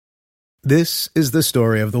This is the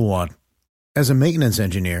story of the one. As a maintenance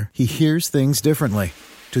engineer, he hears things differently.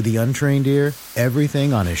 To the untrained ear,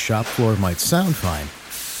 everything on his shop floor might sound fine,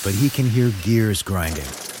 but he can hear gears grinding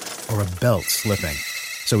or a belt slipping.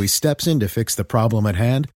 So he steps in to fix the problem at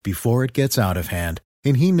hand before it gets out of hand.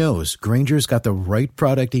 And he knows Grainger's got the right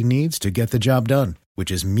product he needs to get the job done,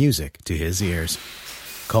 which is music to his ears.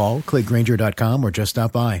 Call, click Grainger.com, or just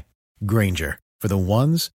stop by. Grainger, for the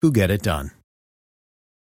ones who get it done.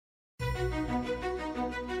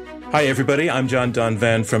 Hi, everybody. I'm John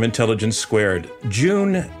Donvan from Intelligence Squared.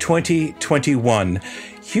 June 2021.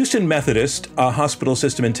 Houston Methodist, a hospital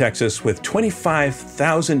system in Texas with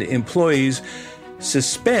 25,000 employees,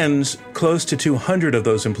 suspends close to 200 of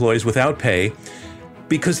those employees without pay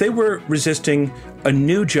because they were resisting a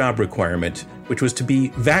new job requirement, which was to be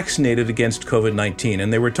vaccinated against COVID-19.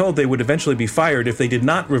 And they were told they would eventually be fired if they did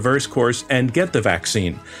not reverse course and get the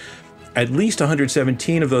vaccine. At least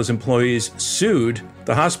 117 of those employees sued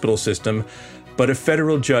the hospital system, but a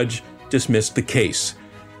federal judge dismissed the case.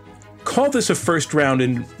 Call this a first round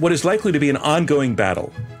in what is likely to be an ongoing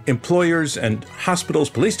battle. Employers and hospitals,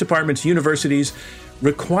 police departments, universities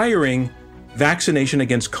requiring vaccination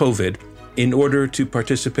against COVID in order to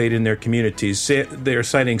participate in their communities. They're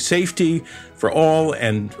citing safety for all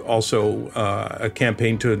and also a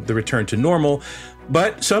campaign to the return to normal.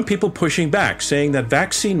 But some people pushing back, saying that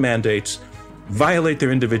vaccine mandates violate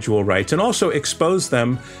their individual rights and also expose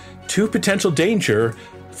them to potential danger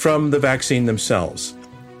from the vaccine themselves.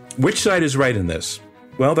 Which side is right in this?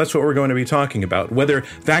 Well, that's what we're going to be talking about, whether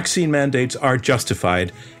vaccine mandates are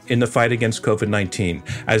justified in the fight against COVID-19.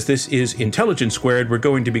 As this is Intelligence Squared, we're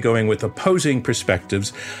going to be going with opposing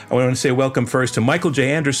perspectives. I want to say welcome first to Michael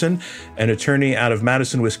J. Anderson, an attorney out of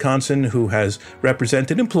Madison, Wisconsin, who has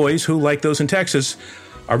represented employees who, like those in Texas,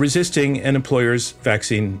 are resisting an employer's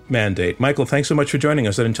vaccine mandate. Michael, thanks so much for joining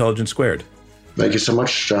us at Intelligence Squared. Thank you so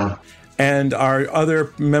much, John. And our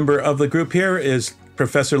other member of the group here is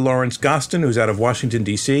Professor Lawrence Gostin, who's out of Washington,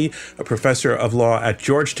 D.C., a professor of law at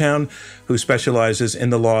Georgetown, who specializes in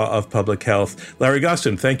the law of public health. Larry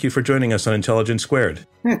Gostin, thank you for joining us on Intelligence Squared.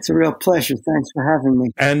 It's a real pleasure. Thanks for having me.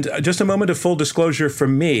 And just a moment of full disclosure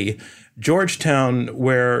from me. Georgetown,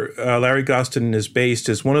 where Larry Gostin is based,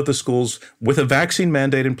 is one of the schools with a vaccine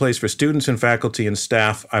mandate in place for students and faculty and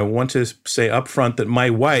staff. I want to say up front that my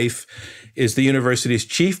wife is the university's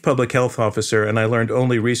chief public health officer, and I learned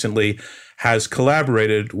only recently has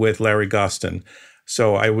collaborated with Larry Gostin.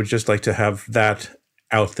 So I would just like to have that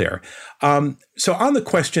out there. So on the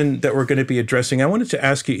question that we're going to be addressing, I wanted to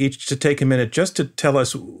ask you each to take a minute just to tell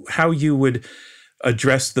us how you would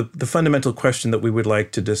address the fundamental question that we would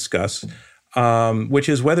like to discuss, which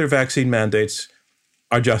is whether vaccine mandates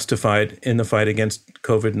are justified in the fight against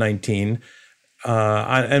COVID-19.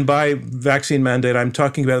 And by vaccine mandate, I'm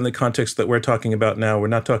talking about in the context that we're talking about now. We're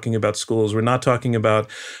not talking about schools. We're not talking about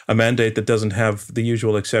a mandate that doesn't have the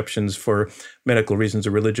usual exceptions for medical reasons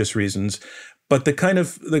or religious reasons. But the kind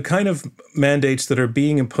of mandates that are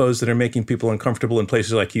being imposed that are making people uncomfortable in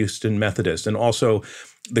places like Houston Methodist, and also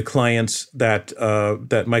the clients that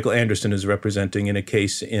Michael Anderson is representing in a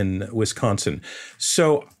case in Wisconsin.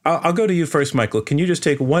 So I'll go to you first, Michael. Can you just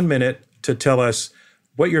take 1 minute to tell us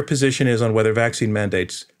what your position is on whether vaccine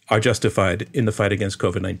mandates are justified in the fight against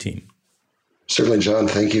COVID-19? Certainly, John.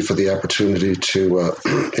 Thank you for the opportunity to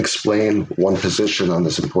explain one position on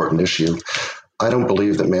this important issue. I don't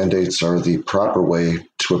believe that mandates are the proper way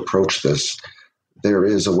to approach this. There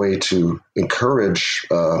is a way to encourage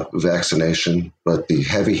vaccination, but the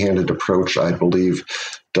heavy-handed approach, I believe,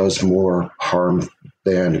 does more harm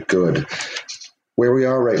than good. Where we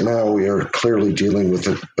are right now, we are clearly dealing with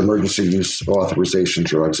emergency use authorization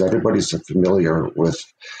drugs. Everybody's familiar with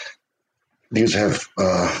these have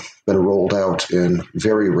been rolled out in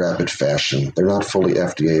very rapid fashion. They're not fully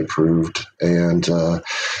FDA approved, and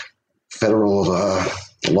federal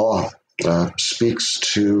law speaks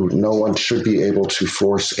to no one should be able to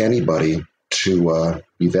force anybody to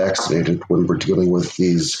be vaccinated when we're dealing with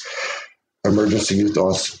these emergency use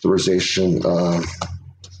authorization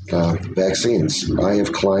vaccines. I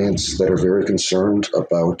have clients that are very concerned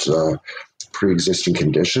about pre-existing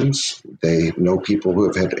conditions. They know people who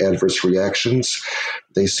have had adverse reactions.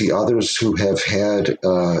 They see others who have had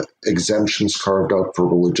exemptions carved out for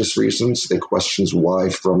religious reasons. They question why,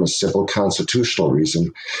 from a civil constitutional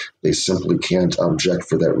reason, they simply can't object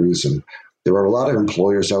for that reason. There are a lot of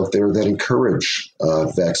employers out there that encourage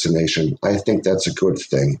vaccination. I think that's a good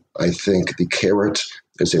thing. I think the carrot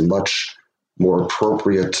is a much more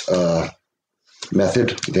appropriate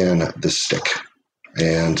method than the stick.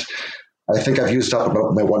 And I think I've used up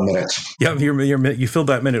about my 1 minute. Yeah, you filled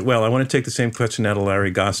that minute well. I want to take the same question out of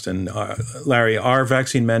Larry Gostin. Larry, are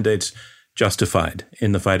vaccine mandates justified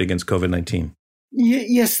in the fight against COVID-19?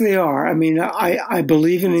 Yes, they are. I mean, I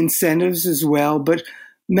believe in incentives as well, but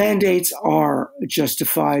mandates are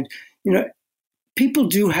justified. People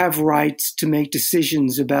do have rights to make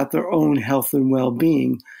decisions about their own health and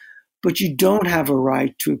well-being, but you don't have a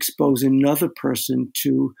right to expose another person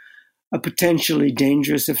to a potentially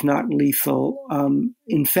dangerous, if not lethal,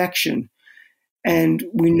 infection. And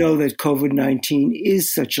we know that COVID-19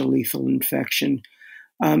 is such a lethal infection.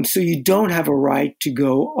 So you don't have a right to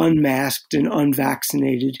go unmasked and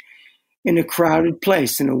unvaccinated in a crowded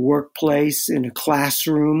place, in a workplace, in a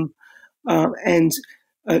classroom.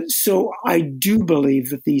 So I do believe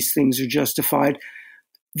that these things are justified.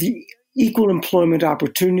 The Equal Employment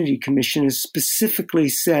Opportunity Commission has specifically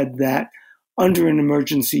said that under an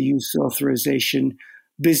emergency use authorization,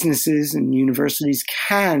 businesses and universities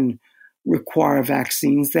can require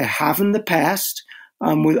vaccines. They have in the past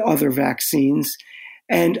with other vaccines.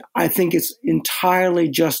 And I think it's entirely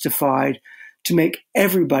justified to make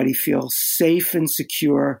everybody feel safe and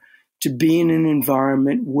secure to be in an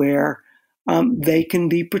environment where they can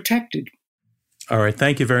be protected. All right.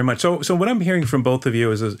 Thank you very much. So what I'm hearing from both of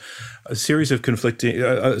you is a series of conflicting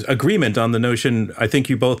agreement on the notion. I think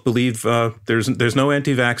you both believe there's no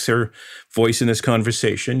anti-vaxxer voice in this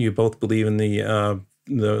conversation. You both believe in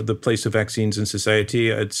the place of vaccines in society.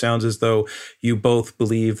 It sounds as though you both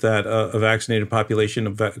believe that a vaccinated population,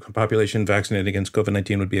 a population vaccinated against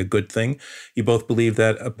COVID-19 would be a good thing. You both believe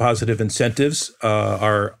that positive incentives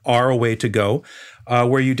are a way to go.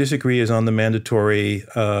 Where you disagree is on the mandatory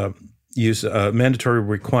mandatory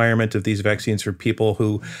requirement of these vaccines for people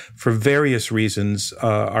who, for various reasons,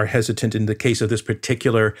 are hesitant in the case of this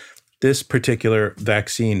particular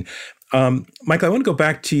vaccine. Michael, I want to go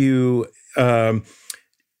back to you,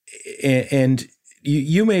 and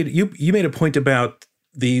you made a point about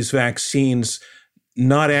these vaccines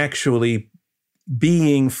not actually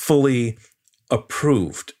being fully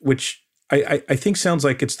approved, which I think sounds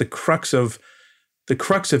like it's the crux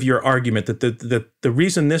of your argument, that the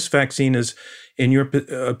reason this vaccine is, in your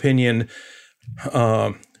opinion,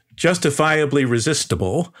 justifiably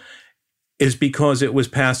resistible is because it was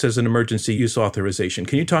passed as an emergency use authorization.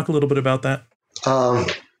 Can you talk a little bit about that?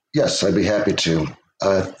 Yes, I'd be happy to.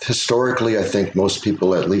 Historically, I think most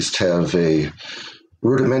people at least have a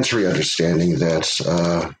rudimentary understanding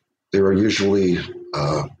that there are usually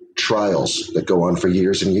trials that go on for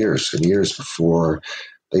years and years and years before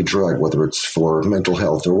a drug, whether it's for mental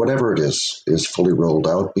health or whatever it is fully rolled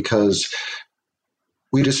out, because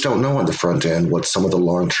we just don't know on the front end what some of the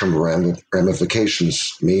long-term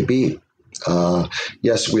ramifications may be.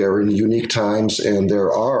 Yes, we are in unique times, and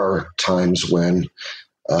there are times when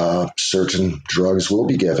certain drugs will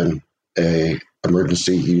be given a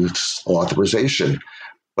emergency use authorization.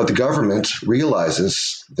 But the government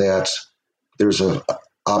realizes that there's a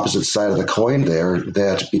opposite side of the coin there,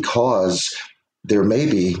 that because there may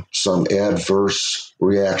be some adverse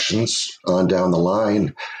reactions on down the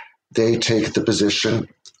line, they take the position,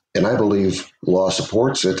 and I believe law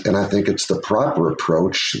supports it, and I think it's the proper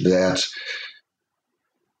approach, that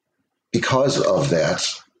because of that,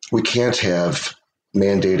 we can't have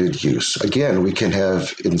mandated use. Again, we can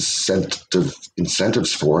have incentives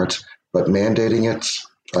for it, but mandating it,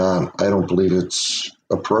 I don't believe it's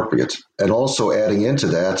appropriate. And also adding into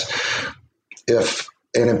that, if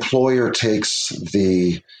an employer takes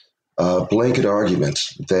the blanket argument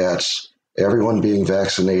that everyone being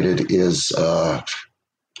vaccinated is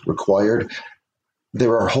required,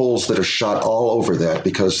 there are holes that are shot all over that,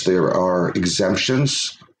 because there are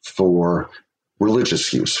exemptions for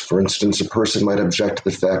religious use. For instance, a person might object to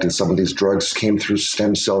the fact that some of these drugs came through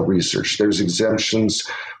stem cell research. There's exemptions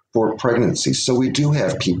for pregnancy. So we do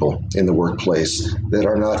have people in the workplace that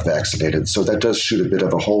are not vaccinated. So that does shoot a bit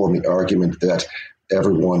of a hole in the argument that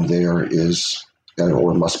everyone there is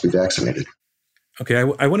or must be vaccinated. Okay,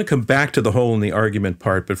 I want to come back to the hole in the argument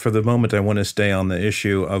part, but for the moment, I want to stay on the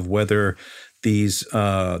issue of whether this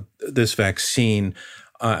vaccine,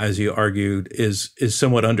 as you argued, is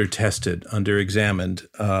somewhat under-tested, under-examined,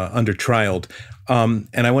 under-trialed.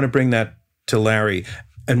 And I want to bring that to Larry.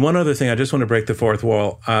 And one other thing, I just want to break the fourth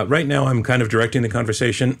wall. Right now, I'm kind of directing the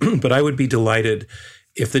conversation, but I would be delighted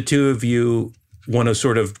if the two of you want to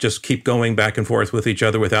sort of just keep going back and forth with each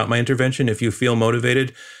other without my intervention. If you feel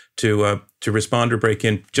motivated to respond or break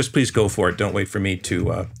in, just please go for it. Don't wait for me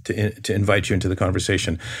to invite you into the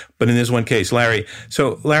conversation. But in this one case, Larry.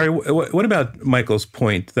 So Larry, what about Michael's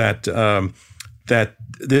point that that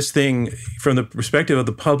this thing, from the perspective of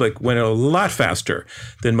the public, went a lot faster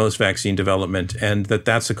than most vaccine development, and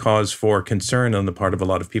that's a cause for concern on the part of a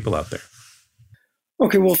lot of people out there.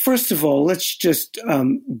 Okay, well, first of all, let's just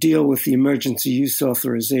deal with the emergency use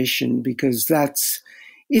authorization, because that's,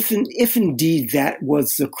 if indeed that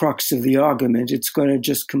was the crux of the argument, it's going to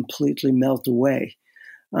just completely melt away,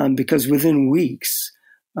 because within weeks,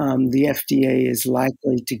 the FDA is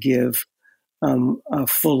likely to give a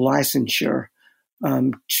full licensure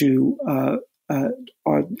to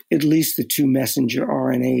or at least the 2 messenger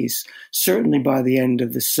RNAs, certainly by the end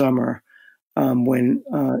of the summer, when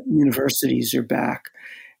universities are back.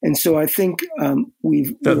 And so I think those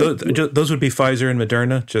would be Pfizer and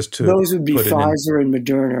Moderna, just to those would be Pfizer and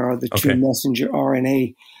Moderna are the 2 messenger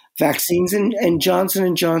RNA vaccines, and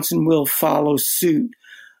Johnson & Johnson will follow suit.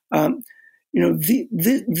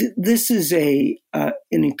 This is an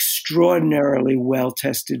extraordinarily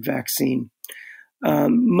well-tested vaccine,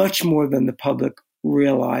 much more than the public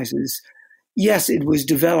realizes. Yes, it was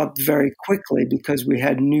developed very quickly because we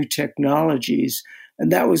had new technologies,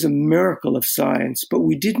 and that was a miracle of science, but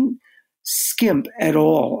we didn't skimp at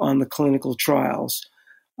all on the clinical trials.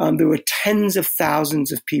 There were tens of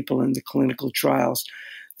thousands of people in the clinical trials.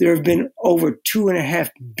 There have been over 2.5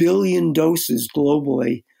 billion doses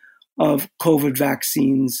globally of COVID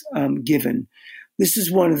vaccines given. This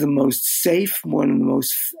is one of the most safe, one of the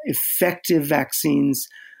most effective vaccines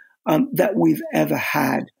that we've ever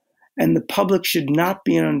had. And the public should not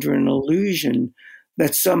be under an illusion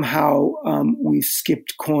that somehow we've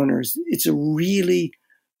skipped corners. It's a really,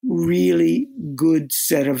 really good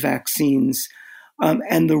set of vaccines.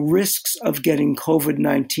 And the risks of getting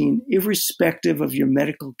COVID-19, irrespective of your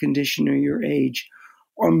medical condition or your age,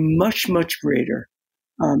 are much, much greater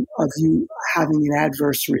of you having an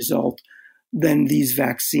adverse result than these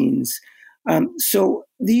vaccines. So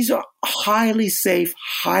these are highly safe,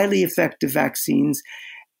 highly effective vaccines,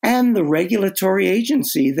 and the regulatory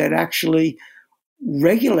agency that actually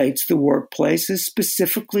regulates the workplace has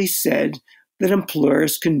specifically said that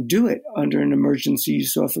employers can do it under an emergency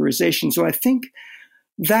use authorization. So I think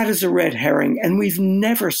that is a red herring, and we've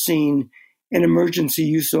never seen an emergency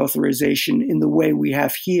use authorization in the way we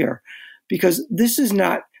have here, because this is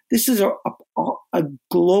a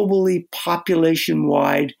globally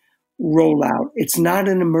population-wide rollout. It's not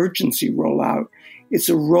an emergency rollout. It's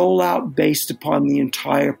a rollout based upon the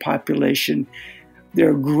entire population.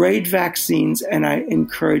 They're great vaccines, and I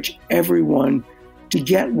encourage everyone to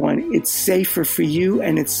get one. It's safer for you,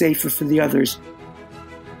 and it's safer for the others.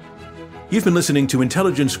 You've been listening to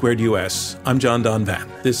Intelligence Squared US. I'm John Donvan.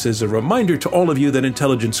 This is a reminder to all of you that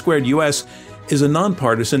Intelligence Squared US is a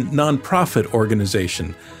nonpartisan, nonprofit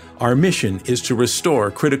organization. Our mission is to restore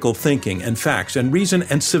critical thinking and facts and reason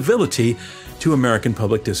and civility to American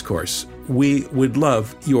public discourse. We would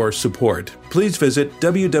love your support. Please visit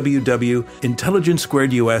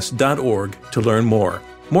www.intelligencesquaredus.org to learn more.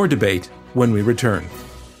 More debate when we return.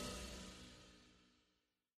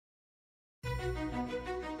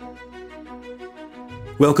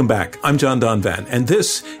 Welcome back. I'm John Donvan, and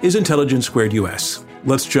this is Intelligence Squared US.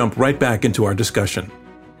 Let's jump right back into our discussion.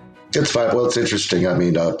 It's fine. Well, it's interesting. I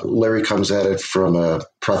mean, Larry comes at it from a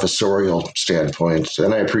professorial standpoint,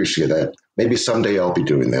 and I appreciate that. Maybe someday I'll be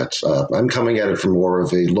doing that. I'm coming at it from more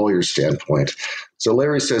of a lawyer standpoint. So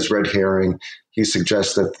Larry says red herring. He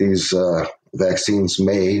suggests that these vaccines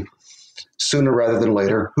may, sooner rather than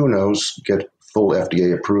later, who knows, get full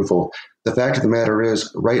FDA approval. The fact of the matter is,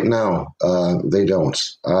 right now, they don't.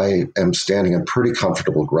 I am standing on pretty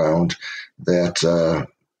comfortable ground that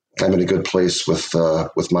I'm in a good place with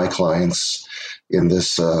my clients in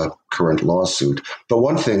this current lawsuit. But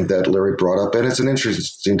one thing that Larry brought up, and it's an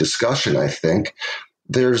interesting discussion, I think,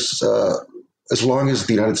 there's, as long as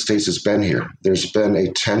the United States has been here, there's been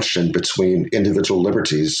a tension between individual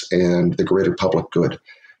liberties and the greater public good.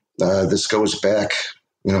 This goes back,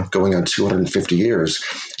 going on 250 years,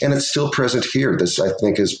 and it's still present here. This, I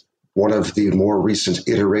think, is one of the more recent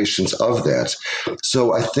iterations of that.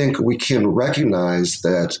 So I think we can recognize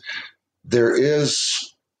that there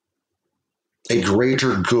is a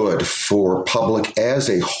greater good for public as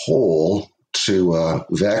a whole to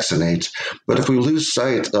vaccinate. But if we lose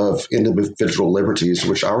sight of individual liberties,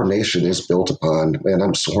 which our nation is built upon, and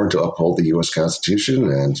I'm sworn to uphold the U.S. Constitution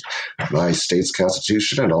and my state's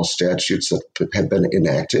Constitution and all statutes that have been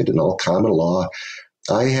enacted and all common law,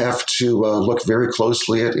 I have to look very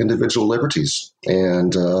closely at individual liberties.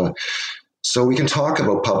 And So we can talk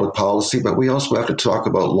about public policy, but we also have to talk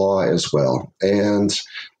about law as well. And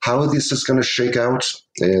how this is going to shake out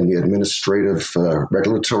in the administrative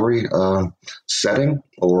regulatory setting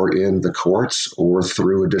or in the courts or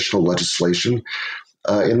through additional legislation.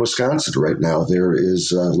 In Wisconsin right now, there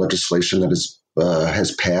is legislation that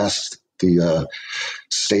has passed the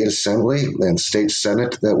state assembly and state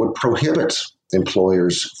senate that would prohibit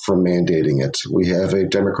employers from mandating it. We have a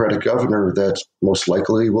Democratic governor that most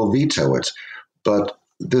likely will veto it. But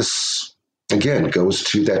this, again, goes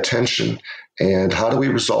to that tension. And how do we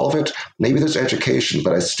resolve it? Maybe there's education,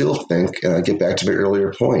 but I still think, and I get back to my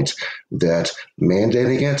earlier point, that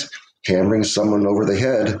mandating it, hammering someone over the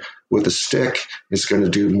head with a stick is going to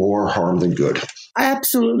do more harm than good. I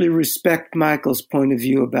absolutely respect Michael's point of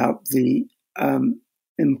view about the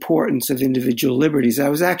importance of individual liberties. I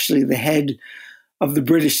was actually the head of the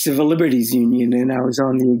British Civil Liberties Union, and I was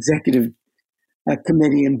on the executive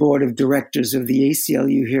committee and board of directors of the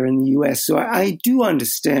ACLU here in the U.S. So I do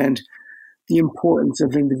understand the importance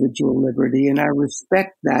of individual liberty, and I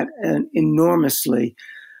respect that enormously.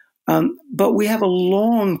 But we have a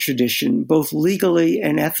long tradition, both legally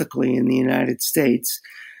and ethically in the United States,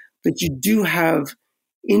 that you do have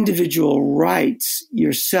individual rights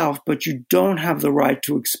yourself, but you don't have the right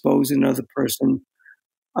to expose another person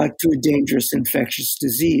to a dangerous infectious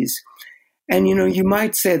disease. And, you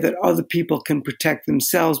might say that other people can protect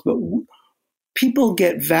themselves, but people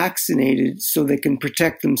get vaccinated so they can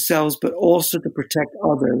protect themselves, but also to protect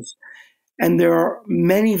others. And there are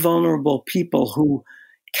many vulnerable people who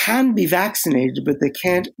can be vaccinated, but they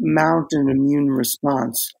can't mount an immune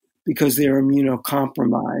response because they're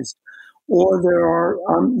immunocompromised. Or there are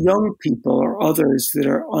young people or others that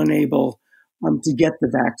are unable to get the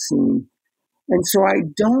vaccine. And so I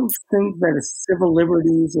don't think that a civil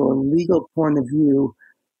liberties or legal point of view,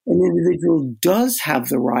 an individual does have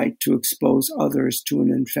the right to expose others to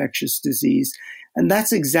an infectious disease. And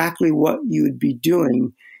that's exactly what you would be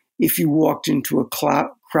doing if you walked into a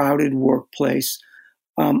crowded workplace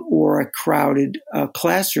or a crowded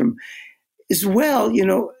classroom. As well,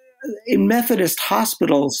 in Methodist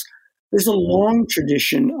hospitals, there's a long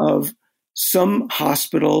tradition of some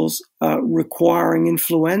hospitals requiring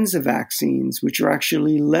influenza vaccines, which are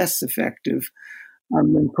actually less effective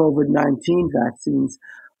than COVID-19 vaccines.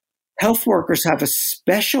 Health workers have a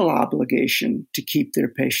special obligation to keep their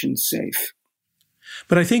patients safe.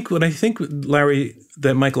 But I think, Larry,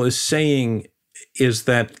 that Michael is saying is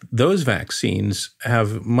that those vaccines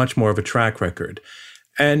have much more of a track record.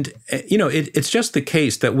 And, it's just the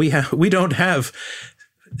case that we don't have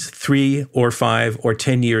 3 or 5 or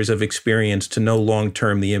 10 years of experience to know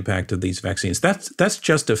long-term the impact of these vaccines. That's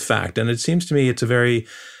just a fact. And it seems to me it's a very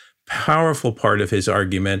powerful part of his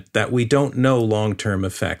argument that we don't know long-term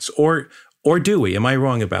effects. Or do we? Am I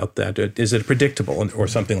wrong about that? Is it predictable or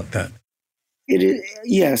something like that? It is,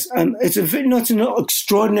 yes. It's an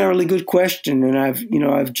extraordinarily good question. And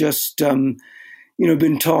I've just, been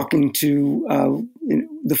talking to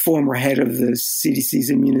the former head of the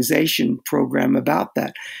CDC's immunization program about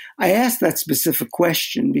that. I asked that specific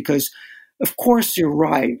question because, of course, you're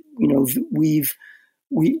right. We've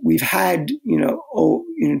had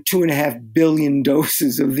 2.5 billion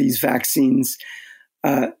doses of these vaccines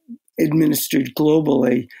administered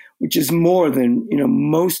globally, which is more than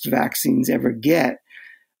most vaccines ever get,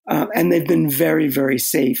 and they've been very, very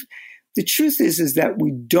safe. The truth is that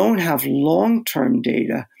we don't have long-term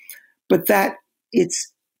data, but that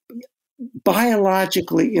it's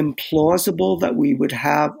biologically implausible that we would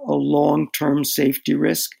have a long-term safety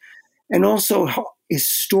risk. And also,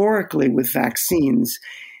 historically with vaccines,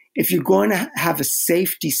 if you're going to have a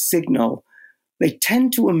safety signal, they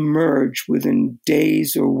tend to emerge within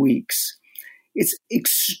days or weeks. It's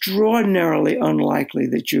extraordinarily unlikely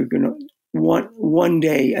that you're going to one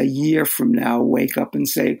day, a year from now, wake up and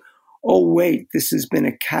say, oh, wait, this has been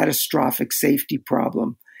a catastrophic safety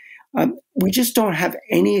problem. We just don't have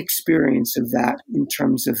any experience of that in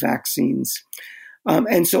terms of vaccines.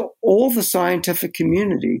 And so all the scientific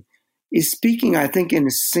community is speaking, I think, in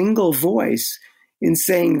a single voice in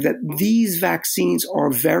saying that these vaccines are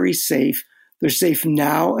very safe. They're safe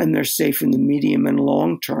now and they're safe in the medium and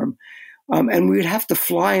long term. And we would have to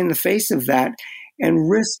fly in the face of that and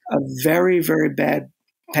risk a very, very bad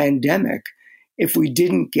pandemic if we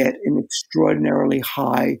didn't get an extraordinarily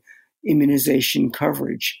high immunization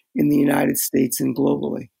coverage in the United States and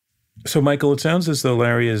globally. So, Michael, it sounds as though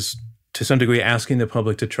Larry is, to some degree, asking the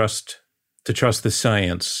public to trust the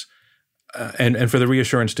science and for the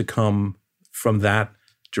reassurance to come from that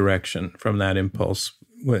direction, from that impulse.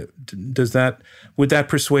 would that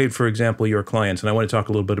persuade, for example, your clients? And I want to talk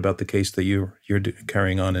a little bit about the case that you're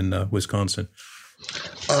carrying on in Wisconsin.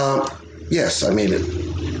 Yes, I mean,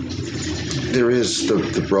 there is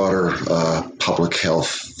the broader public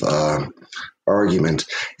health argument,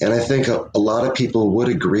 and I think a lot of people would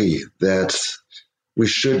agree that we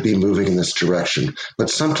should be moving in this direction. But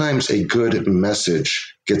sometimes a good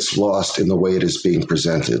message gets lost in the way it is being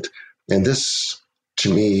presented. And this,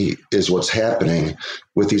 to me, is what's happening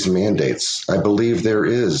with these mandates. I believe there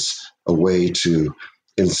is a way to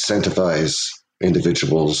incentivize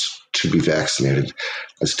individuals to be vaccinated.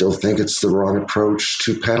 I still think it's the wrong approach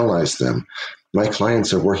to penalize them. My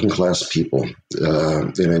clients are working class people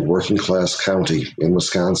in a working class county in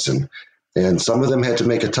Wisconsin. And some of them had to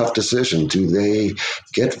make a tough decision. Do they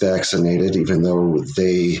get vaccinated even though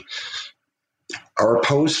they are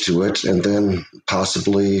opposed to it, and then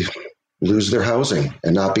possibly lose their housing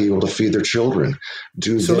and not be able to feed their children?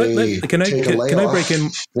 Can I break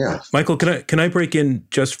in? Yeah. Michael, can I break in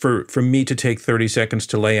just for me to take 30 seconds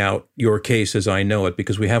to lay out your case as I know it,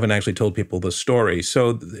 because we haven't actually told people the story.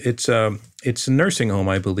 So it's a nursing home,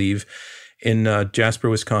 I believe, in Jasper,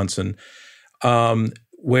 Wisconsin,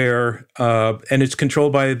 where and it's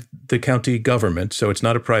controlled by the county government, so it's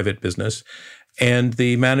not a private business, and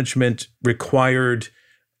the management required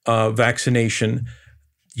vaccination.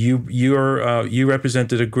 You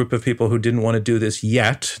represented a group of people who didn't want to do this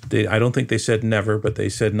yet. I don't think they said never, but they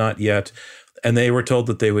said not yet, and they were told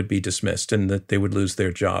that they would be dismissed and that they would lose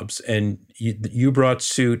their jobs. And you brought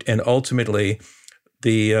suit, and ultimately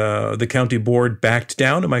the county board backed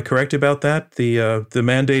down. Am I correct about that? The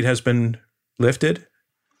mandate has been lifted?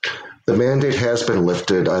 The mandate has been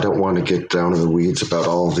lifted. I don't want to get down in the weeds about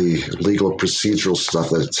all the legal procedural stuff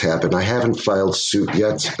that's happened. I haven't filed suit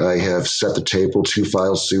yet. I have set the table to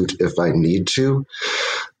file suit if I need to.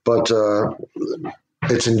 But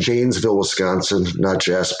it's in Janesville, Wisconsin, not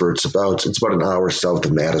Jasper. It's about an hour south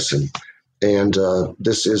of Madison. And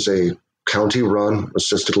this is a county-run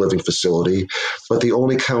assisted living facility, but the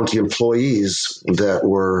only county employees that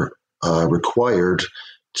were required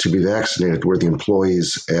to be vaccinated were the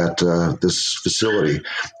employees at this facility.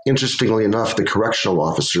 Interestingly enough, the correctional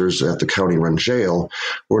officers at the county-run jail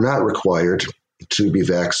were not required to be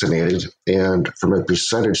vaccinated. And from a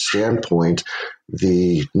percentage standpoint,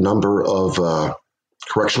 the number of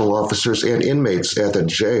correctional officers and inmates at the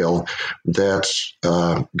jail that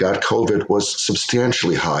got COVID was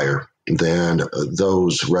substantially higher than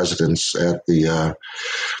those residents at the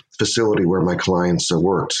facility where my clients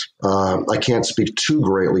worked. I can't speak too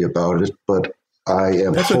greatly about it, but I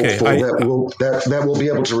am hopeful that we'll be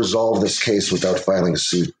able to resolve this case without filing a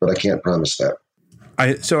suit, but I can't promise that.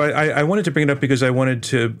 I wanted to bring it up because I wanted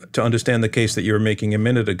to understand the case that you were making a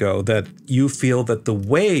minute ago, that you feel that the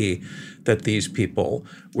way that these people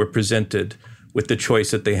were presented with the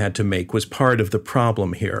choice that they had to make was part of the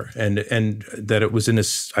problem here, and that it was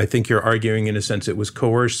I think you're arguing in a sense it was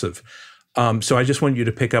coercive. So I just wanted you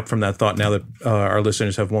to pick up from that thought now that our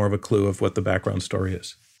listeners have more of a clue of what the background story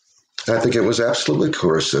is. I think it was absolutely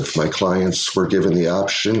coercive. My clients were given the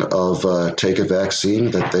option of take a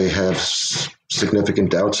vaccine that they have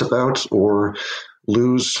significant doubts about, or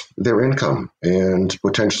lose their income and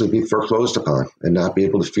potentially be foreclosed upon and not be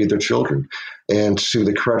able to feed their children. And to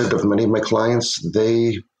the credit of many of my clients,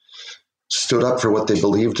 they stood up for what they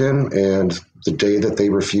believed in. And the day that they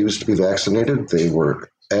refused to be vaccinated, they were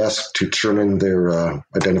asked to turn in their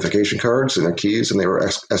identification cards and their keys, and they were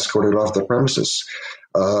escorted off the premises.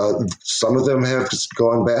 Some of them have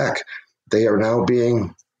gone back. They are now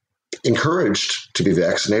being encouraged to be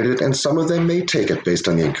vaccinated, and some of them may take it based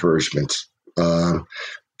on the encouragement.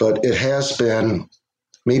 But it has been,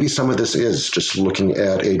 maybe some of this is just looking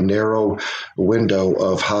at a narrow window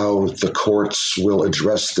of how the courts will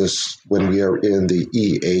address this when we are in the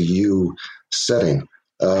EAU setting.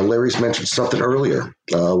 Larry's mentioned something earlier.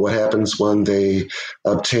 What happens when they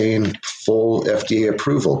obtain full FDA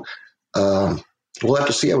approval? We'll have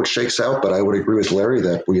to see how it shakes out, but I would agree with Larry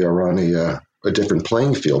that we are on a different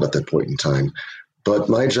playing field at that point in time. But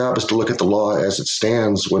my job is to look at the law as it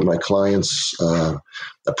stands when my clients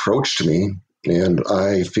approach to me, and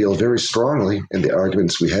I feel very strongly in the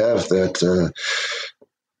arguments we have that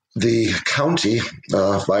the county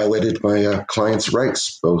violated my client's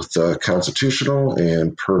rights, both constitutional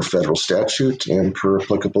and per federal statute and per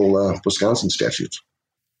applicable Wisconsin statute.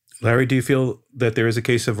 Larry, do you feel that there is a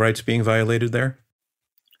case of rights being violated there?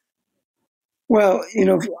 Well,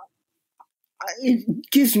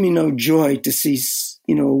 it gives me no joy to see,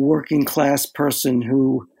 a working class person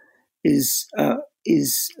who is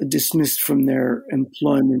dismissed from their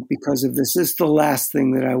employment because of this. This is the last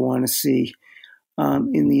thing that I want to see.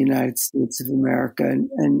 in the United States of America,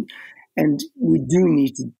 and we do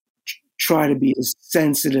need to try to be as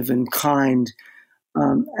sensitive and kind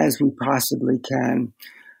as we possibly can.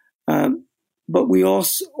 But we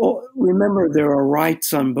also remember there are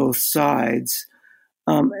rights on both sides,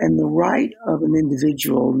 and the right of an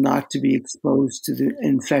individual not to be exposed to the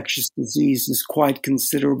infectious disease is quite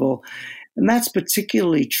considerable. And that's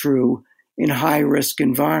particularly true in high-risk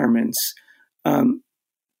environments,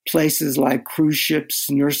 places like cruise ships,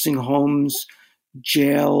 nursing homes,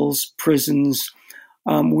 jails, prisons,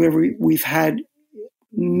 where we've had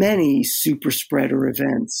many super spreader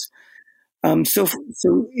events. So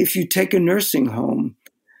if you take a nursing home,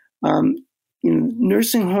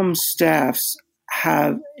 nursing home staffs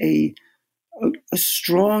have a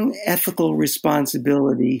strong ethical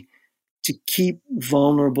responsibility to keep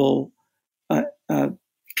vulnerable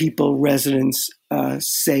people, residents,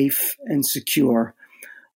 safe and secure.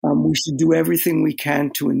 We should do everything we can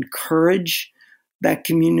to encourage that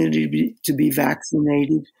community to be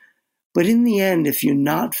vaccinated. But in the end, if you're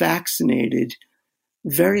not vaccinated,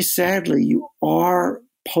 very sadly, you are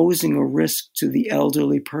posing a risk to the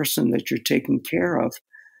elderly person that you're taking care of.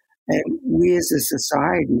 And we as a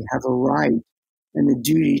society have a right and a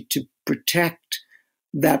duty to protect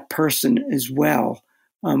that person as well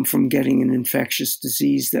from getting an infectious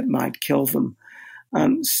disease that might kill them.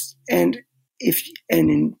 And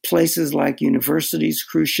in places like universities,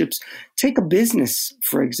 cruise ships, take a business,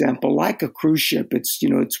 for example, like a cruise ship.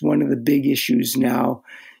 It's one of the big issues now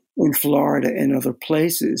in Florida and other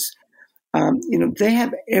places. They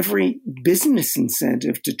have every business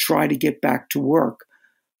incentive to try to get back to work.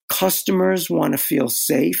 Customers want to feel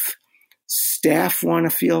safe. Staff want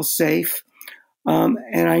to feel safe.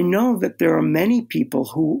 And I know that there are many people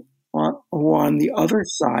who are on the other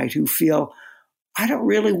side who feel, I don't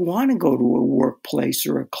really want to go to a workplace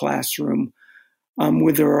or a classroom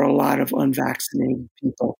where there are a lot of unvaccinated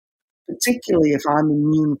people, particularly if I'm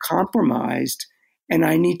immune compromised and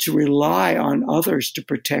I need to rely on others to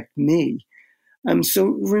protect me. So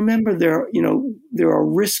remember, there are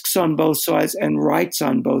risks on both sides and rights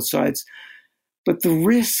on both sides, but the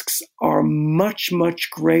risks are much, much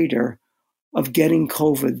greater of getting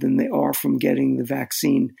COVID than they are from getting the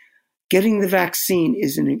vaccine. Getting the vaccine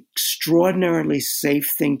is an extraordinarily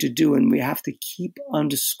safe thing to do, and we have to keep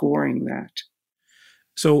underscoring that.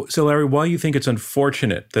 So Larry, while you think it's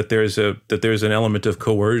unfortunate that there's an element of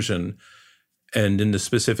coercion, and in the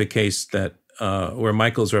specific case that where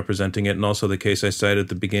Michael's representing it, and also the case I cited at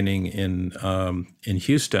the beginning in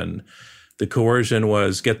Houston, the coercion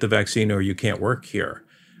was get the vaccine or you can't work here.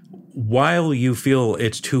 While you feel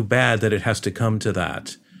it's too bad that it has to come to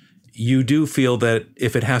that, you do feel that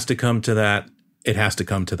if it has to come to that, it has to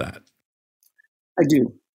come to that. I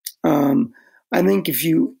do. I think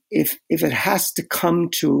if it has to come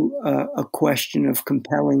to a question of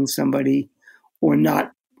compelling somebody or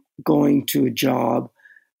not going to a job,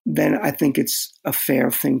 then I think it's a fair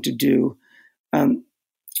thing to do.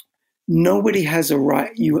 Nobody has a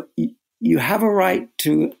right. You have a right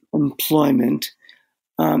to employment,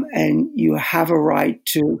 and you have a right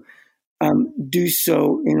to do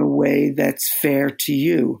so in a way that's fair to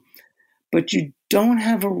you. But you don't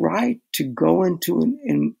have a right to go into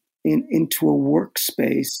into a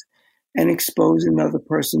workspace and expose another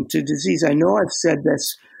person to disease. I know I've said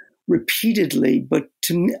this repeatedly, but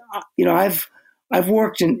to me, I've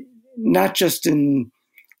worked in not just in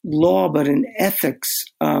law but in ethics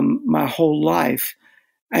my whole life,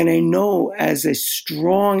 and I know as a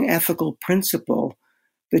strong ethical principle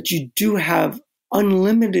that you do have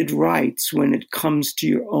unlimited rights when it comes to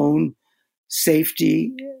your own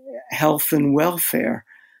safety, health, and welfare.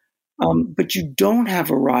 But you don't have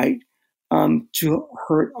a right to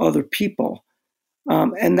hurt other people.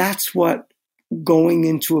 And that's what going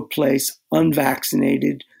into a place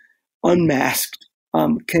unvaccinated, unmasked,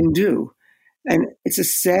 can do. And it's a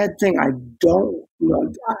sad thing.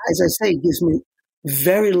 As I say, it gives me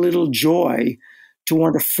very little joy to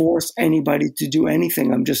want to force anybody to do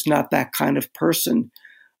anything. I'm just not that kind of person.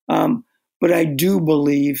 But I do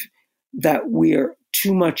believe that we are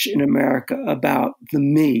too much in America about the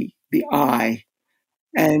me, the I,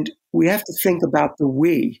 and we have to think about the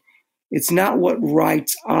we. It's not what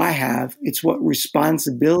rights I have, it's what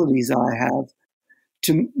responsibilities I have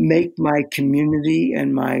to make my community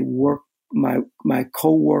and my work, my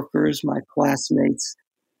co-workers, my classmates,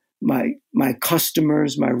 my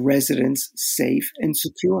customers, my residents safe and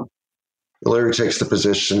secure. Larry takes the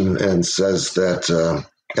position and says that,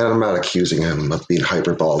 and I'm not accusing him of being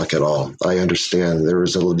hyperbolic at all. I understand there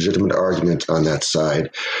is a legitimate argument on that side,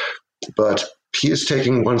 but he is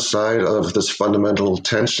taking one side of this fundamental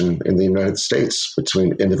tension in the United States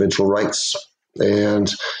between individual rights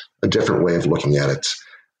and a different way of looking at it.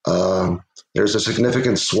 There's a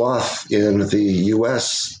significant swath in the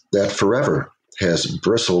U.S. that forever has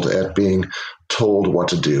bristled at being told what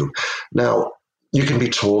to do. Now, you can be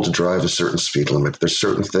told to drive a certain speed limit. There's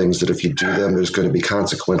certain things that if you do them, there's going to be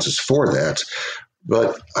consequences for that.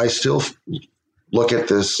 But I still look at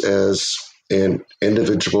this as an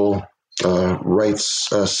individual rights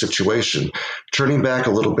situation. Turning back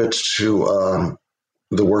a little bit to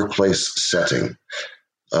the workplace setting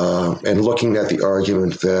and looking at the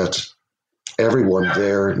argument that everyone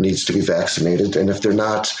there needs to be vaccinated. And if they're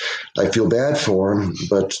not, I feel bad for them.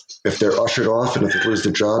 But if they're ushered off and if they lose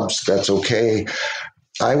their jobs, that's okay.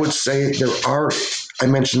 I would say I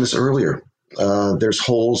mentioned this earlier, there's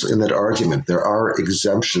holes in that argument. There are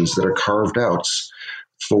exemptions that are carved out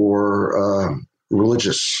for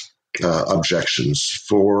religious objections,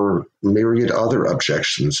 for myriad other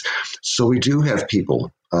objections. So we do have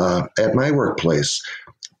people at my workplace,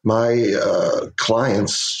 my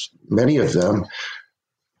clients, many of them,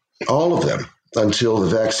 all of them, until the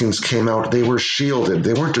vaccines came out, they were shielded.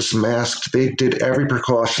 They weren't just masked. They did every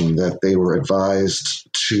precaution that they were advised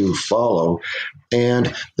to follow.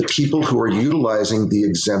 And the people who are utilizing the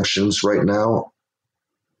exemptions right now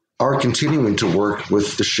are continuing to work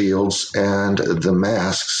with the shields and the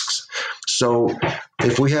masks. So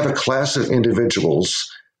if we have a class of individuals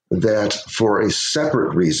that for a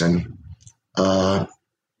separate reason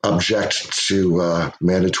object to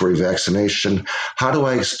mandatory vaccination, how do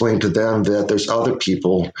I explain to them that there's other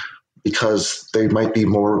people, because they might be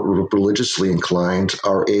more religiously inclined,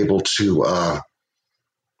 are able to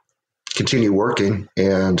continue working,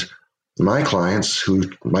 and my clients who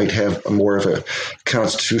might have more of a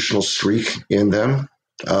constitutional streak in them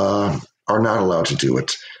are not allowed to do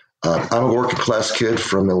it. I'm a working class kid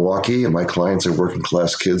from Milwaukee, and my clients are working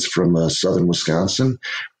class kids from southern Wisconsin.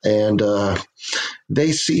 And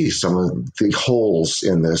they see some of the holes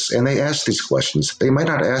in this, and they ask these questions. They might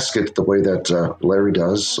not ask it the way that Larry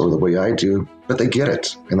does or the way I do, but they get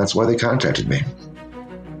it, and that's why they contacted me.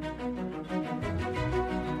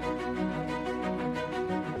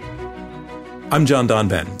 I'm John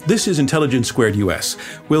Donvan. This is Intelligence Squared US.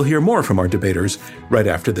 We'll hear more from our debaters right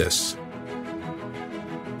after this.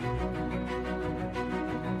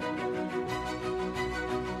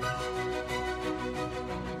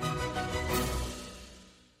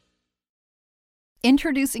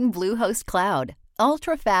 Introducing Bluehost Cloud,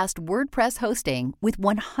 ultra-fast WordPress hosting with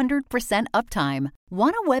 100% uptime.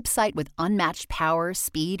 Want a website with unmatched power,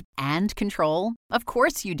 speed, and control? Of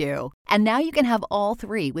course you do. And now you can have all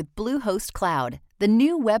three with Bluehost Cloud, the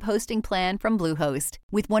new web hosting plan from Bluehost.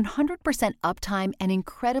 With 100% uptime and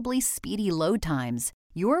incredibly speedy load times,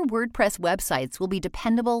 your WordPress websites will be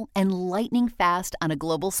dependable and lightning fast on a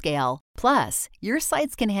global scale. Plus, your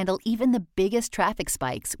sites can handle even the biggest traffic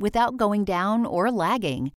spikes without going down or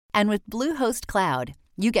lagging. And with Bluehost Cloud,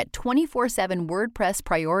 you get 24/7 WordPress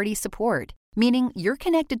priority support, meaning you're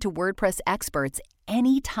connected to WordPress experts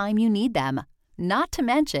anytime you need them. Not to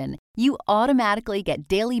mention, you automatically get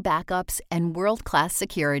daily backups and world-class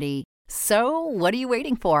security. So, what are you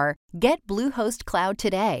waiting for? Get Bluehost Cloud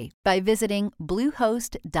today by visiting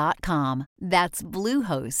Bluehost.com. That's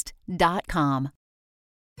Bluehost.com.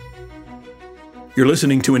 You're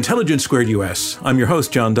listening to Intelligence Squared US. I'm your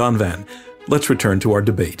host, John Donvan. Let's return to our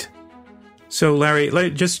debate. So, Larry,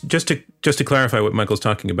 just to clarify what Michael's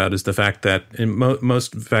talking about is the fact that in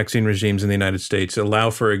most vaccine regimes in the United States allow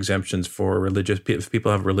for exemptions for if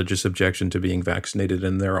people have religious objection to being vaccinated,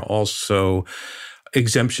 and there are also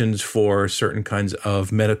exemptions for certain kinds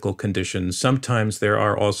of medical conditions. Sometimes there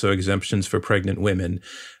are also exemptions for pregnant women.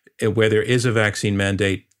 Where there is a vaccine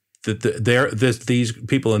mandate, these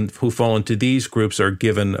people who fall into these groups are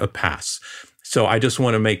given a pass. So I just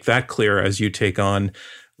want to make that clear as you take on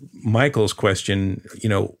Michael's question.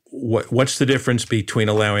 What's the difference between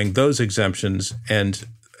allowing those exemptions and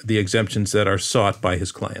the exemptions that are sought by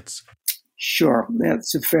his clients? Sure,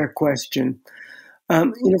 that's a fair question.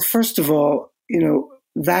 First of all,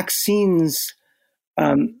 vaccines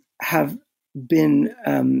have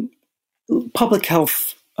been public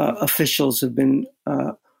health officials have been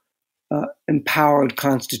empowered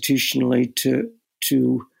constitutionally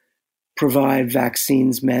to provide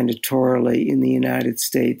vaccines mandatorily in the United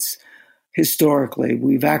States. Historically,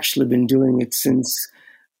 we've actually been doing it since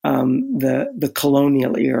the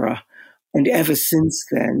colonial era, and ever since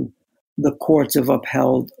then, the courts have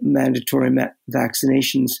upheld mandatory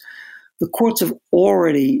vaccinations. The courts have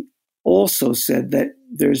already also said that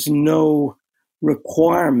there's no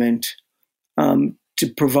requirement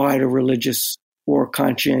to provide a religious or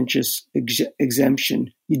conscientious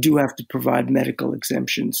exemption. You do have to provide medical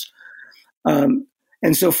exemptions. And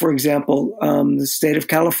so, for example, the state of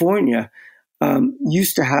California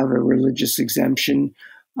used to have a religious exemption,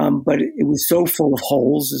 but it was so full of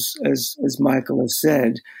holes, as Michael has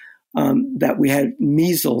said, that we had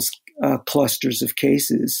measles clusters of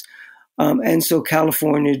cases. And so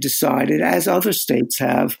California decided, as other states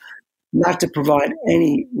have, not to provide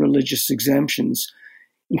any religious exemptions.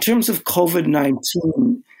 In terms of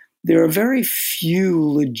COVID-19, there are very few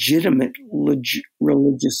legitimate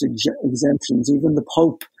religious exemptions. Even the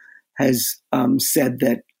Pope has said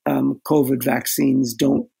that COVID vaccines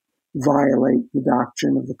don't violate the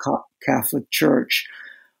doctrine of the Catholic Church.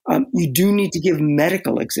 You do need to give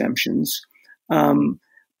medical exemptions,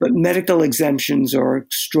 but medical exemptions are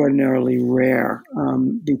extraordinarily rare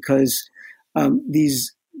because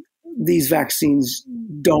these vaccines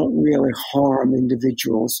don't really harm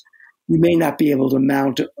individuals. You may not be able to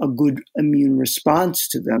mount a good immune response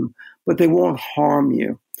to them, but they won't harm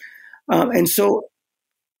you. And so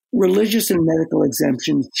religious and medical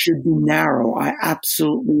exemptions should be narrow. I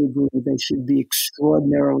absolutely agree. They should be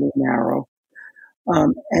extraordinarily narrow.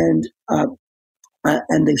 And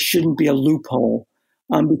they shouldn't be a loophole,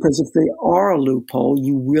 because if they are a loophole,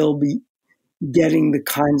 you will be getting the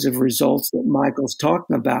kinds of results that Michael's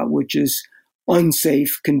talking about, which is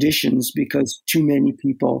unsafe conditions because too many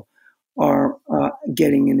people are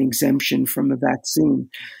getting an exemption from a vaccine.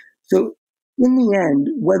 So in the end,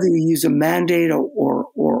 whether you use a mandate or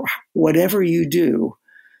whatever you do,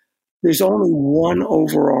 there's only one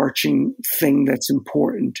overarching thing that's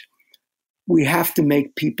important. We have to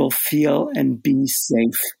make people feel and be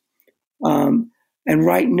safe. And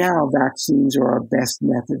right now, vaccines are our best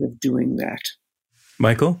method of doing that.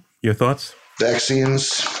 Michael, your thoughts?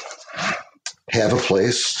 Vaccines have a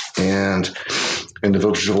place, and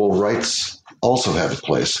individual rights also have a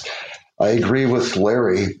place. I agree with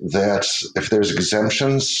Larry that if there's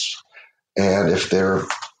exemptions and if they're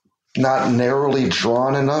not narrowly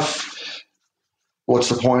drawn enough, what's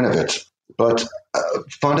the point of it? But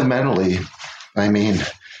fundamentally, I mean,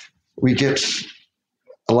 we get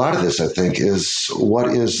a lot of this, I think, is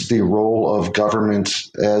what is the role of government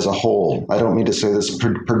as a whole? I don't mean to say this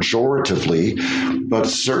pejoratively, but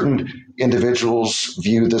certain individuals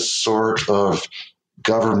view this sort of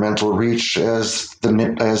governmental reach as the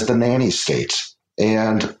nanny state.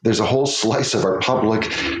 And there's a whole slice of our public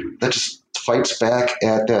that just fights back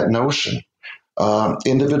at that notion.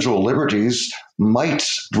 Individual liberties might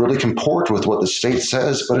really comport with what the state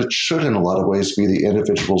says, but it should in a lot of ways be the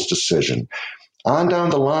individual's decision. On down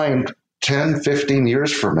the line, 10, 15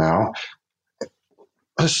 years from now,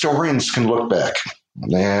 historians can look back,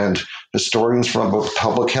 and historians from a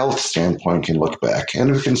public health standpoint can look back,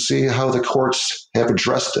 and we can see how the courts have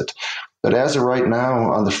addressed it. But as of right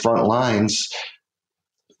now, on the front lines,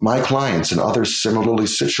 my clients and others similarly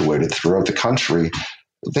situated throughout the country,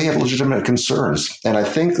 they have legitimate concerns. And I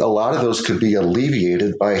think a lot of those could be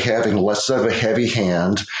alleviated by having less of a heavy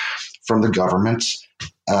hand from the government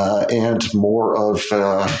and more of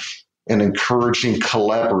an encouraging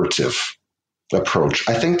collaborative approach.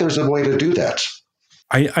 I think there's a way to do that.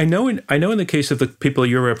 I know in the case of the people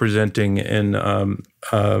you're representing in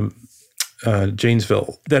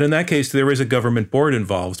Janesville, that in that case there is a government board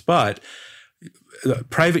involved, but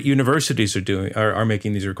private universities are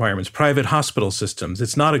making these requirements. Private hospital systems.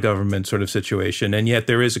 It's not a government sort of situation, and yet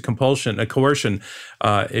there is a coercion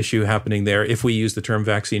issue happening there if we use the term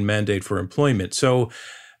vaccine mandate for employment. So,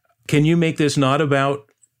 can you make this not about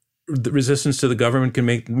the resistance to the government? Can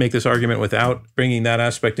make this argument without bringing that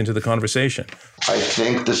aspect into the conversation? I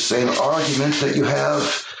think the same argument that you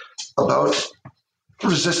have about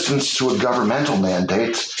resistance to a governmental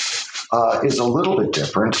mandate is a little bit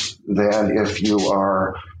different than if you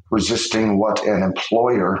are resisting what an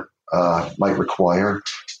employer might require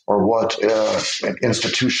or what an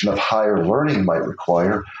institution of higher learning might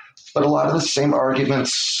require. But a lot of the same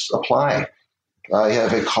arguments apply. I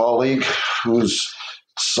have a colleague whose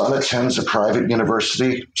son attends a private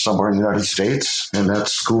university somewhere in the United States, and that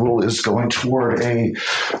school is going toward a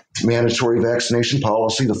mandatory vaccination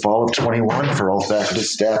policy the fall of 21 for all faculty,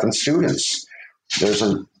 staff, and students. There's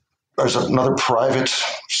another private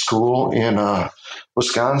school in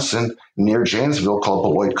Wisconsin near Janesville called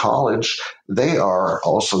Beloit College. They are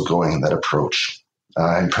also going that approach.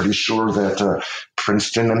 I'm pretty sure that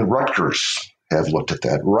Princeton and Rutgers have looked at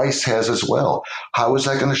that. Rice has as well. How is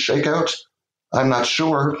that going to shake out? I'm not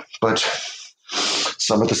sure, but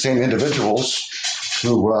some of the same individuals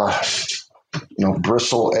who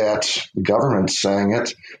bristle at the government saying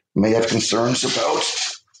it may have concerns about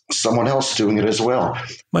someone else doing it as well.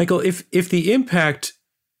 Michael, if the impact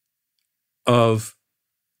of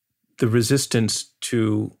the resistance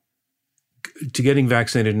to getting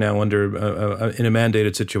vaccinated now under in a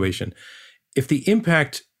mandated situation, if the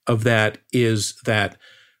impact of that is that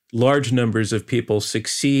large numbers of people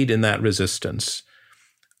succeed in that resistance,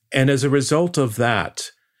 and as a result of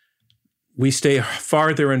that, we stay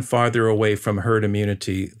farther and farther away from herd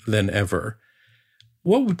immunity than ever,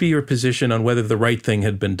 what would be your position on whether the right thing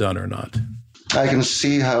had been done or not? I can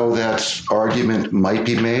see how that argument might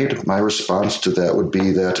be made. My response to that would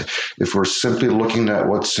be that if we're simply looking at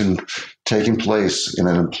what's taking place in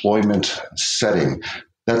an employment setting,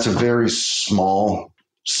 that's a very small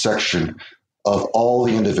section of all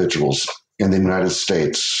the individuals in the United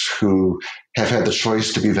States who have had the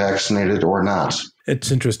choice to be vaccinated or not.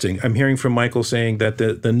 It's interesting. I'm hearing from Michael saying that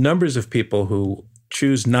the numbers of people who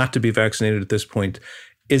choose not to be vaccinated at this point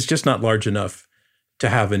is just not large enough to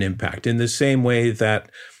have an impact, in the same way that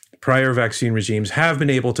prior vaccine regimes have been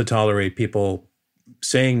able to tolerate people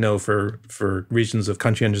saying no for reasons of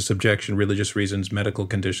conscientious objection, religious reasons, medical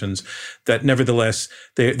conditions, that nevertheless,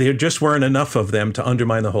 there just weren't enough of them to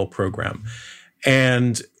undermine the whole program.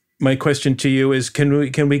 And my question to you is, can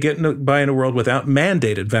we get by in a world without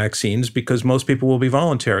mandated vaccines, because most people will be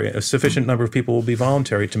voluntary, a sufficient number of people will be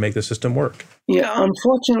voluntary to make the system work? Yeah,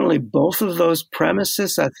 unfortunately, both of those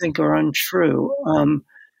premises, I think, are untrue.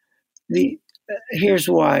 Here's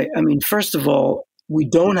why. I mean, first of all, we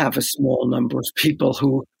don't have a small number of people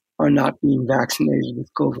who are not being vaccinated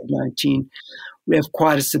with COVID-19. We have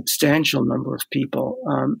quite a substantial number of people.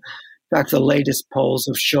 In fact, the latest polls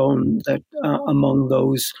have shown that among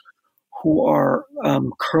those who are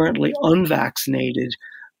currently unvaccinated,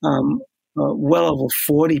 well over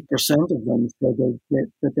 40% of them said that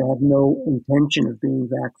they have no intention of being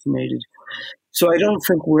vaccinated. So I don't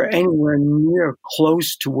think we're anywhere near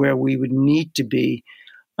close to where we would need to be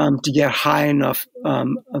to get high enough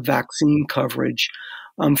vaccine coverage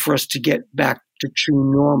for us to get back to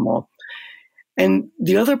true normal. And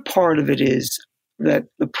the other part of it is that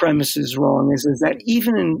the premise is wrong, is that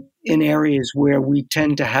even in areas where we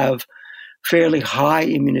tend to have fairly high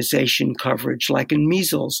immunization coverage, like in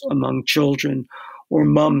measles among children, or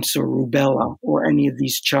mumps or rubella, or any of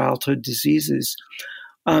these childhood diseases,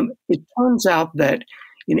 it turns out that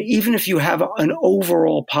even if you have an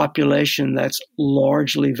overall population that's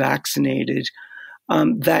largely vaccinated,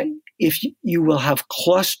 that if you will have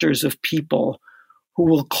clusters of people who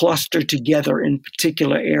will cluster together in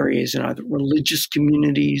particular areas, in either religious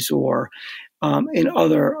communities or in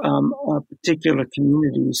other particular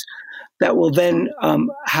communities, that will then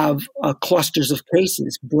have clusters of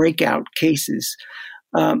cases, breakout cases,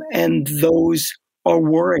 and those are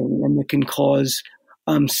worrying, and it can cause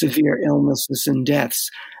severe illnesses and deaths.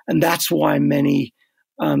 And that's why many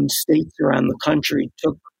states around the country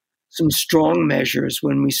took some strong measures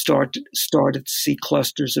when we started to see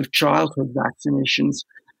clusters of childhood vaccinations.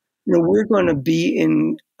 We're going to be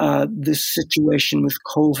in this situation with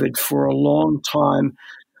COVID for a long time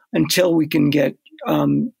until we can get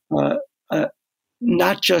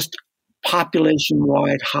not just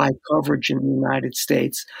population-wide high coverage in the United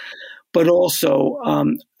States, but also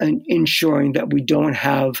ensuring that we don't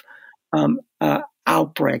have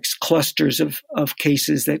outbreaks, clusters of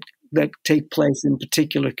cases that take place in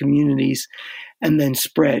particular communities and then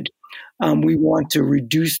spread. We want to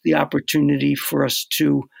reduce the opportunity for us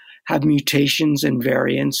to have mutations and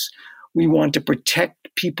variants. We want to protect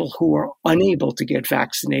people who are unable to get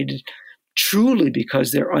vaccinated, truly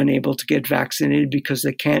because they're unable to get vaccinated because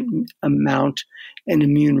they can't mount an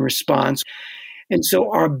immune response. And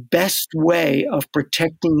so our best way of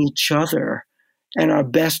protecting each other and our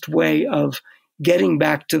best way of getting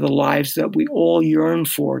back to the lives that we all yearn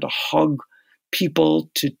for, to hug people,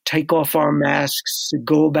 to take off our masks, to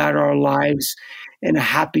go about our lives in a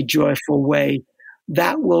happy, joyful way,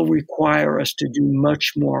 that will require us to do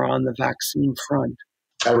much more on the vaccine front.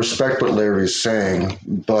 I respect what Larry is saying,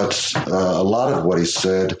 but a lot of what he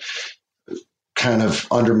said kind of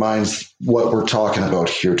undermines what we're talking about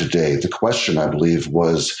here today. The question, I believe,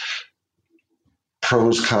 was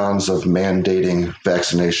pros, cons of mandating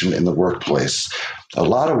vaccination in the workplace. A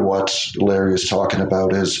lot of what Larry is talking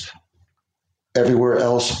about is everywhere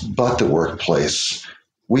else but the workplace.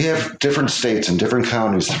 We have different states and different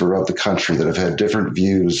counties throughout the country that have had different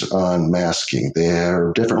views on masking. There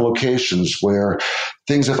are different locations where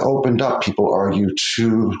things have opened up. People argue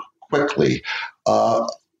too quickly.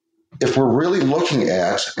 If we're really looking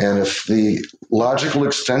at, and if the logical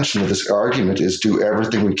extension of this argument is do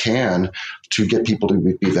everything we can to get people to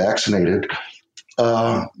be vaccinated,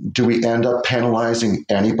 Do we end up penalizing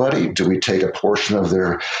anybody? Do we take a portion of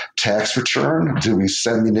their tax return? Do we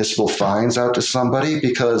send municipal fines out to somebody?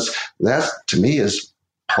 Because that, to me, is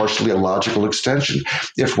partially a logical extension.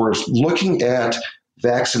 If we're looking at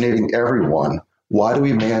vaccinating everyone, why do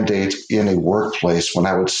we mandate in a workplace when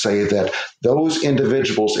I would say that those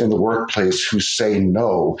individuals in the workplace who say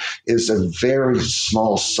no is a very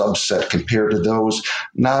small subset compared to those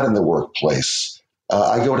not in the workplace?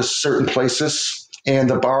 I go to certain places and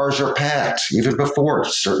the bars are packed. Even before,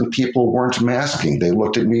 certain people weren't masking. They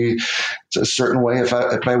looked at me a certain way if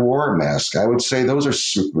I wore a mask. I would say those are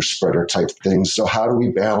super spreader type things. So how do we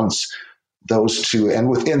balance those two? And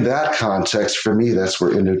within that context, for me, that's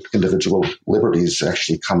where individual liberties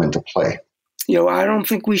actually come into play. I don't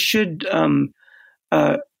think we should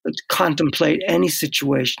contemplate any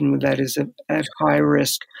situation that is at high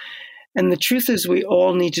risk. And the truth is, we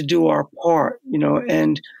all need to do our part,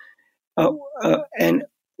 and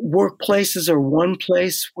workplaces are one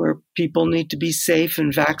place where people need to be safe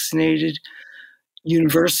and vaccinated.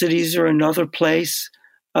 Universities are another place.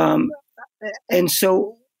 And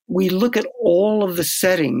so we look at all of the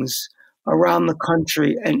settings around the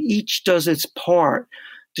country, and each does its part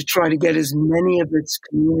to try to get as many of its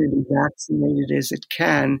community vaccinated as it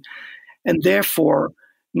can. And therefore,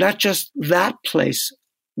 not just that place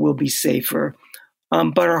will be safer,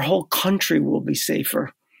 but our whole country will be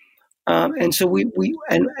safer. And so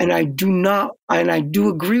I do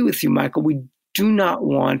agree with you, Michael. We do not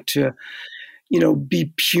want to,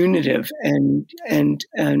 be punitive and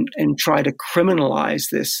try to criminalize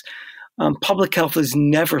this. Public health is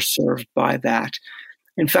never served by that.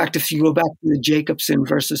 In fact, if you go back to the Jacobson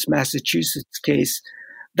versus Massachusetts case,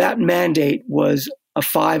 that mandate was a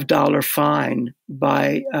 $5 fine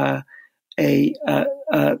by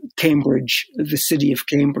Cambridge, the city of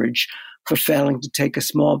Cambridge, for failing to take a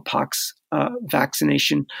smallpox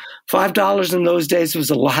vaccination. $5 in those days was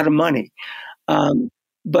a lot of money,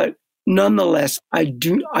 but nonetheless, I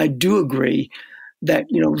do agree that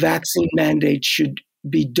vaccine mandates should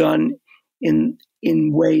be done in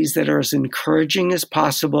ways that are as encouraging as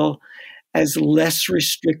possible, as less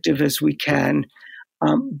restrictive as we can,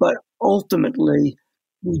 but ultimately,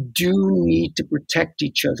 we do need to protect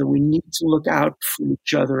each other. We need to look out for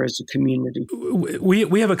each other as a community.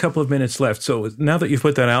 We have a couple of minutes left. So now that you've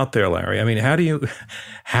put that out there, Larry, I mean, how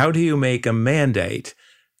do you make a mandate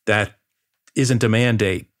that isn't a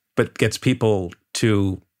mandate but gets people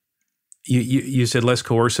to? You said less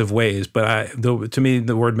coercive ways, but to me,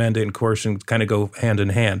 the word mandate and coercion kind of go hand in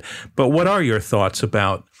hand. But what are your thoughts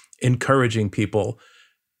about encouraging people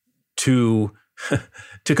to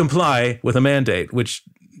comply with a mandate, which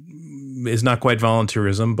is not quite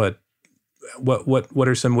volunteerism, but what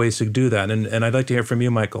are some ways to do that? And I'd like to hear from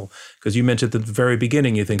you, Michael, because you mentioned at the very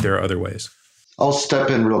beginning you think there are other ways. I'll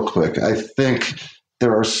step in real quick. I think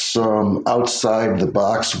there are some outside the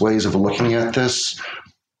box ways of looking at this.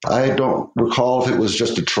 I don't recall if it was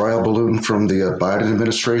just a trial balloon from the Biden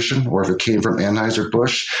administration or if it came from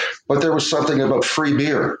Anheuser-Busch, but there was something about free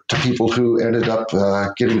beer to people who ended up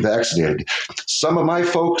getting vaccinated. Some of my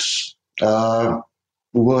folks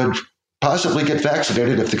would possibly get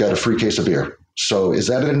vaccinated if they got a free case of beer. So is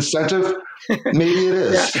that an incentive? Maybe it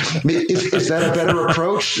is. Yeah. Is that a better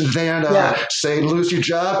approach than say lose your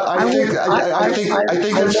job? I think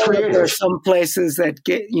that's creative. There are some places that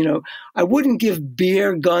get, I wouldn't give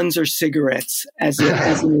beer, guns, or cigarettes as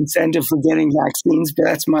an incentive for getting vaccines, but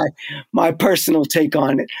that's my personal take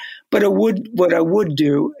on it. But what I would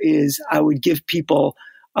do is I would give people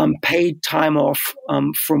paid time off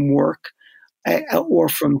from work or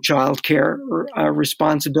from childcare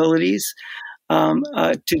responsibilities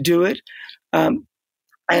to do it.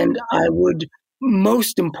 And I would,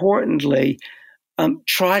 most importantly,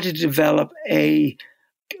 try to develop a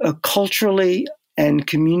culturally and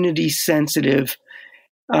community-sensitive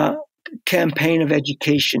campaign of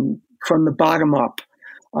education from the bottom up,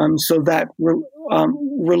 so that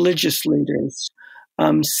religious leaders,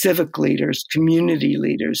 civic leaders, community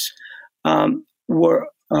leaders, were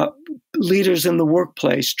leaders in the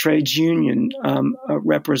workplace, trades union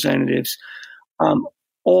representatives,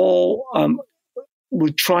 all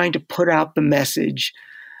were trying to put out the message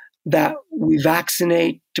that we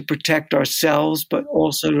vaccinate to protect ourselves, but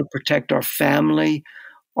also to protect our family,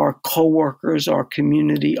 our coworkers, our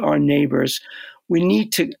community, our neighbors. We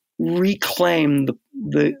need to reclaim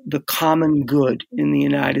the common good in the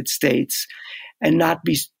United States and not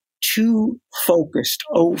be too focused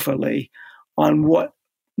overly on what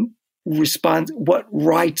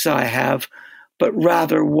rights I have, but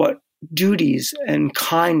rather what duties and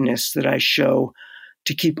kindness that I show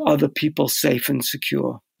to keep other people safe and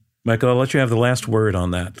secure. Michael, I'll let you have the last word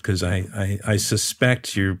on that, because I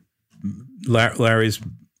suspect Larry's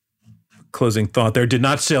closing thought there did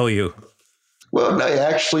not sell you. Well,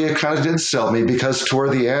 actually, it kind of did sell me, because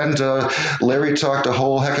toward the end, Larry talked a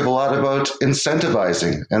whole heck of a lot about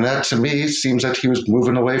incentivizing. And that, to me, seems like he was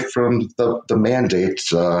moving away from the mandate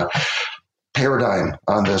paradigm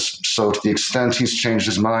on this. So to the extent he's changed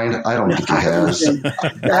his mind, I don't think he has.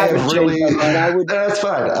 That's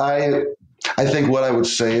fine. I think what I would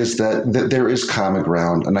say is that there is common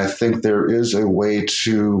ground, and I think there is a way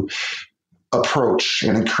to approach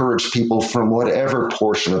and encourage people from whatever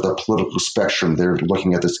portion of the political spectrum they're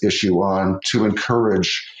looking at this issue on to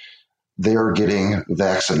encourage their getting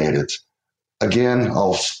vaccinated. Again,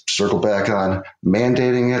 I'll circle back on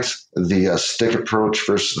mandating it, the stick approach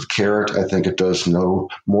versus the carrot. I think it does no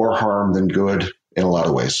more harm than good in a lot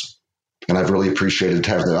of ways. And I've really appreciated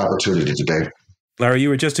having the opportunity today. Larry, you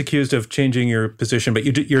were just accused of changing your position, but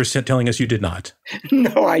you're telling us you did not.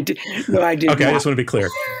 No, I did. Okay, not. I just want to be clear.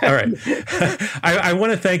 All right. I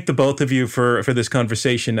want to thank the both of you for this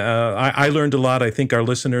conversation. I learned a lot. I think our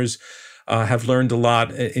listeners have learned a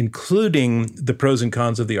lot, including the pros and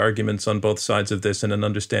cons of the arguments on both sides of this, and an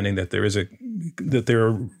understanding that there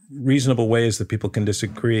are reasonable ways that people can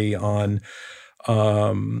disagree on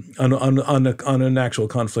an actual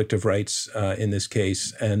conflict of rights in this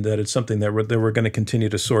case, and that it's something that we're going to continue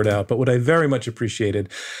to sort out. But what I very much appreciated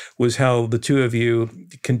was how the two of you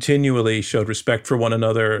continually showed respect for one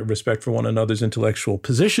another, respect for one another's intellectual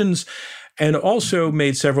positions, and also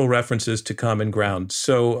made several references to common ground.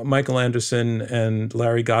 So Michael Anderson and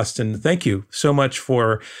Larry Gostin, thank you so much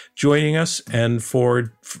for joining us and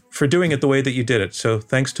for doing it the way that you did it. So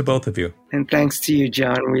thanks to both of you. And thanks to you,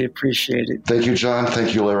 John. We appreciate it. Thank you, John.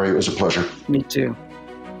 Thank you, Larry. It was a pleasure. Me too.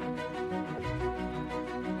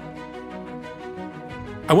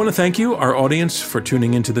 I want to thank you, our audience, for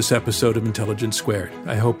tuning into this episode of Intelligence Squared.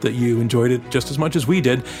 I hope that you enjoyed it just as much as we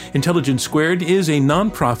did. Intelligence Squared is a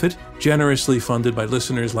nonprofit generously funded by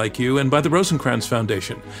listeners like you and by the Rosencrantz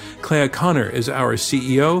Foundation. Clea Connor is our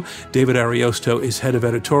CEO, David Ariosto is head of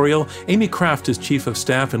editorial, Amy Kraft is chief of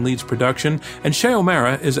staff and leads production, and Shay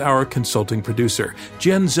O'Mara is our consulting producer.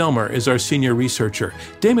 Jen Zelmer is our senior researcher.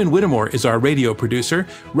 Damon Whittemore is our radio producer.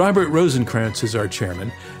 Robert Rosencrantz is our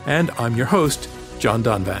chairman. And I'm your host, John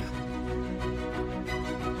Donvan.